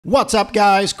What's up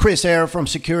guys, Chris here from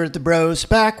securitybros,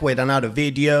 back with another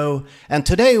video, and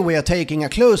today we are taking a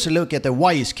closer look at the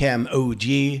Wyze Cam OG.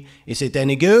 Is it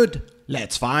any good?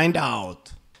 Let's find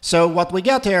out. So what we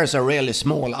got here is a really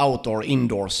small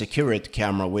outdoor-indoor security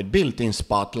camera with built-in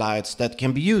spotlights that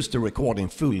can be used to record in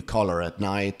full color at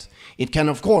night. It can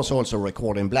of course also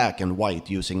record in black and white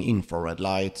using infrared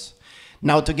lights.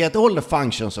 Now to get all the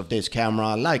functions of this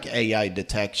camera, like AI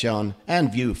detection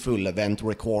and view full event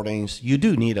recordings, you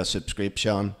do need a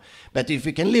subscription. But if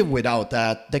you can live without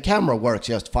that, the camera works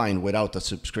just fine without a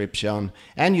subscription,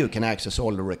 and you can access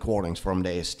all the recordings from the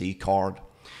SD card.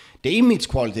 The image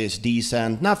quality is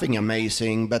decent, nothing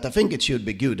amazing, but I think it should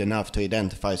be good enough to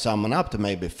identify someone up to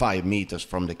maybe 5 meters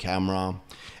from the camera.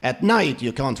 At night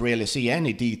you can't really see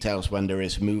any details when there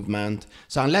is movement,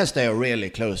 so unless they are really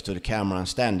close to the camera and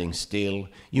standing still,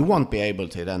 you won't be able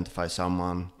to identify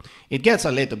someone. It gets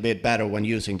a little bit better when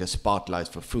using the spotlights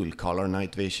for full color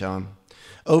night vision.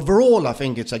 Overall I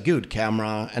think it's a good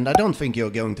camera, and I don't think you're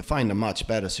going to find a much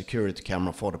better security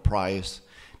camera for the price.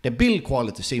 The build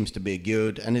quality seems to be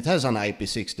good, and it has an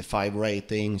IP65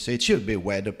 rating, so it should be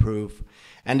weatherproof.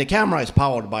 And the camera is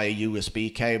powered by a USB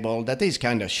cable that is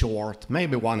kinda short,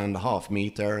 maybe 1.5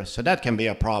 meters, so that can be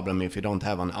a problem if you don't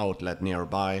have an outlet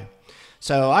nearby.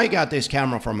 So I got this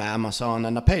camera from Amazon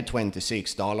and I paid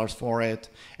 $26 for it.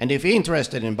 And if you're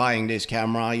interested in buying this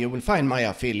camera, you will find my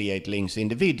affiliate links in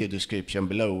the video description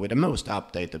below with the most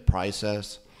updated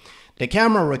prices. The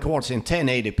camera records in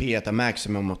 1080p at a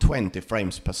maximum of 20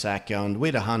 frames per second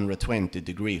with a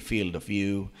 120-degree field of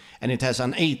view, and it has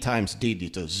an 8 times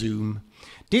digital zoom.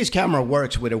 This camera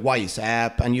works with a Wyze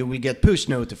app, and you will get push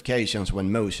notifications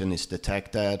when motion is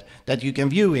detected that you can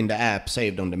view in the app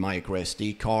saved on the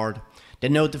MicroSD card. The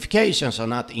notifications are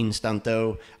not instant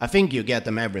though, I think you get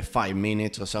them every 5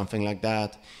 minutes or something like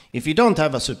that. If you don't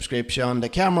have a subscription, the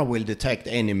camera will detect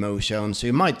any motion, so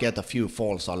you might get a few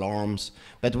false alarms,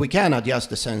 but we can adjust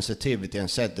the sensitivity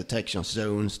and set detection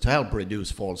zones to help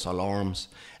reduce false alarms,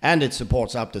 and it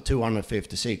supports up to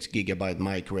 256GB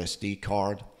microSD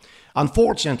card.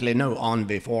 Unfortunately no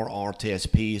ONVIF or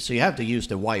RTSP, so you have to use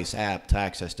the Wyze app to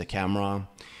access the camera.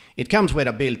 It comes with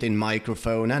a built-in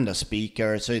microphone and a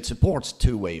speaker, so it supports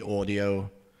two-way audio.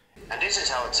 And this is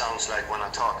how it sounds like when I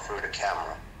talk through the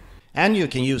camera. And you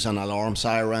can use an alarm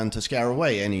siren to scare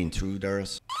away any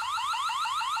intruders.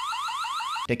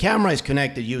 The camera is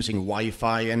connected using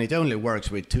Wi-Fi, and it only works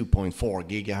with 2.4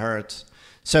 GHz.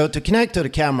 So to connect to the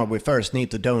camera we first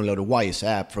need to download a Wyze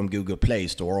app from Google Play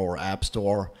Store or App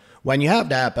Store. When you have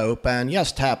the app open,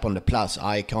 just tap on the plus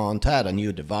icon to add a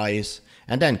new device,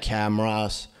 and then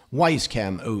Cameras, Wyze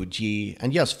Cam OG,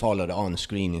 and just follow the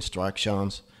on-screen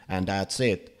instructions, and that's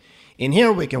it. In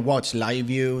here we can watch live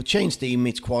view, change the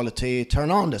image quality,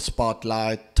 turn on the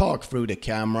spotlight, talk through the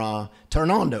camera,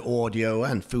 turn on the audio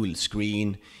and full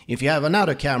screen. If you have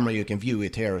another camera you can view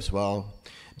it here as well.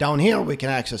 Down here we can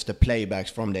access the playbacks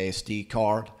from the SD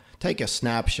card, take a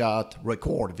snapshot,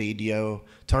 record video,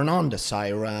 turn on the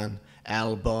siren,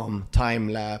 album,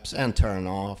 time-lapse and turn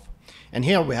off. And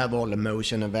here we have all the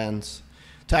motion events.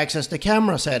 To access the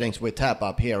camera settings we tap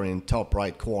up here in top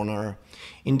right corner.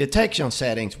 In detection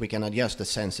settings we can adjust the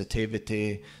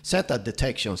sensitivity, set a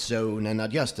detection zone and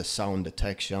adjust the sound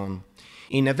detection.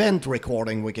 In event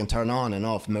recording we can turn on and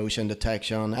off motion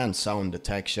detection and sound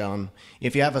detection.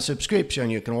 If you have a subscription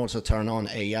you can also turn on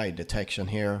AI detection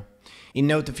here. In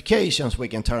notifications we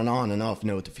can turn on and off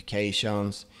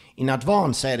notifications. In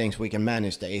advanced settings we can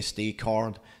manage the SD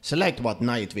card, select what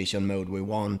night vision mode we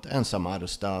want and some other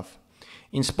stuff.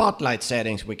 In spotlight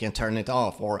settings we can turn it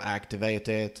off or activate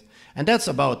it. And that's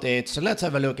about it, so let's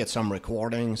have a look at some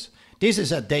recordings. This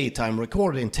is a daytime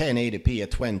recorded in 1080p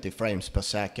at 20 frames per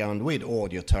second with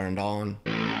audio turned on.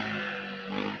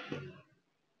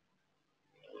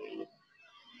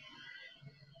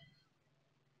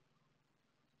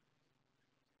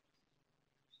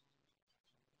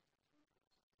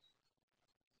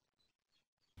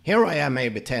 Here I am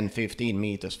maybe 10-15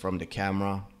 meters from the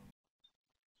camera.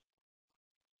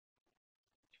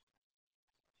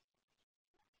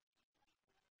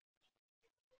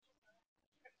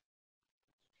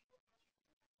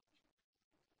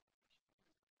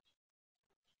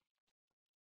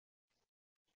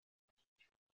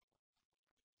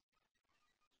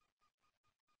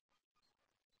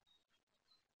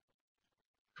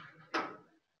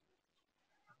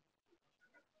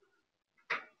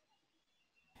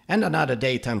 And another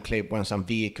daytime clip when some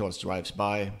vehicles drives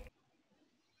by.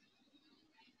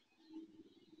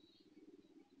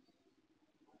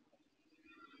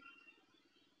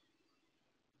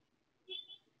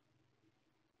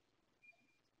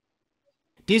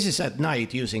 This is at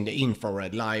night using the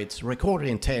infrared lights, recorded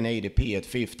in 1080p at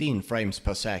 15 frames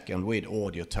per second with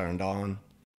audio turned on.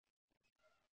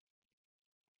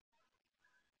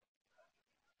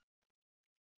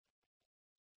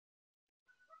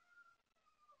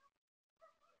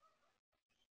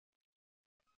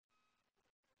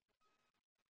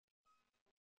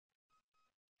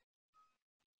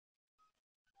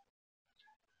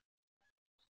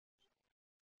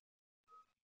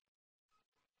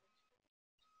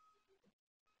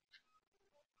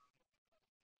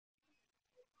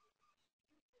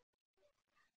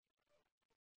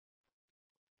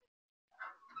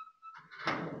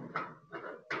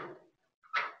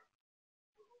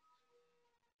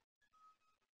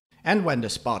 And when the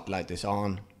spotlight is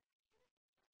on.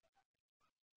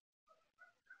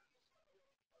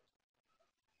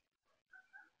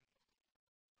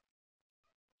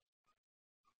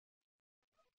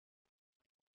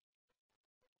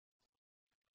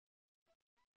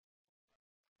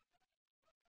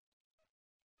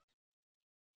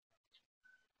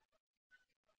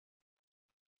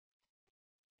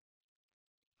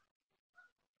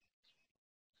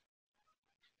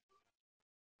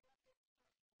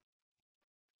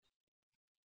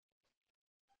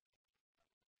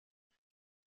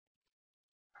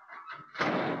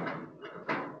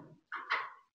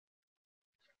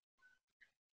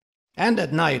 And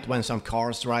at night when some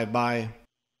cars drive by.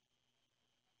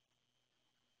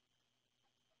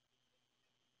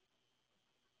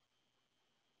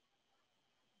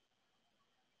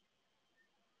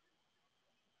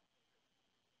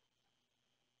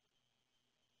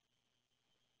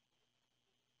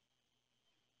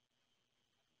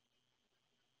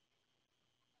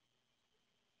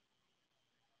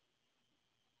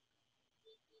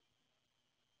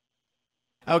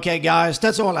 Okay guys,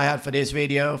 that's all I had for this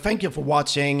video. Thank you for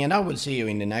watching and I will see you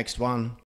in the next one.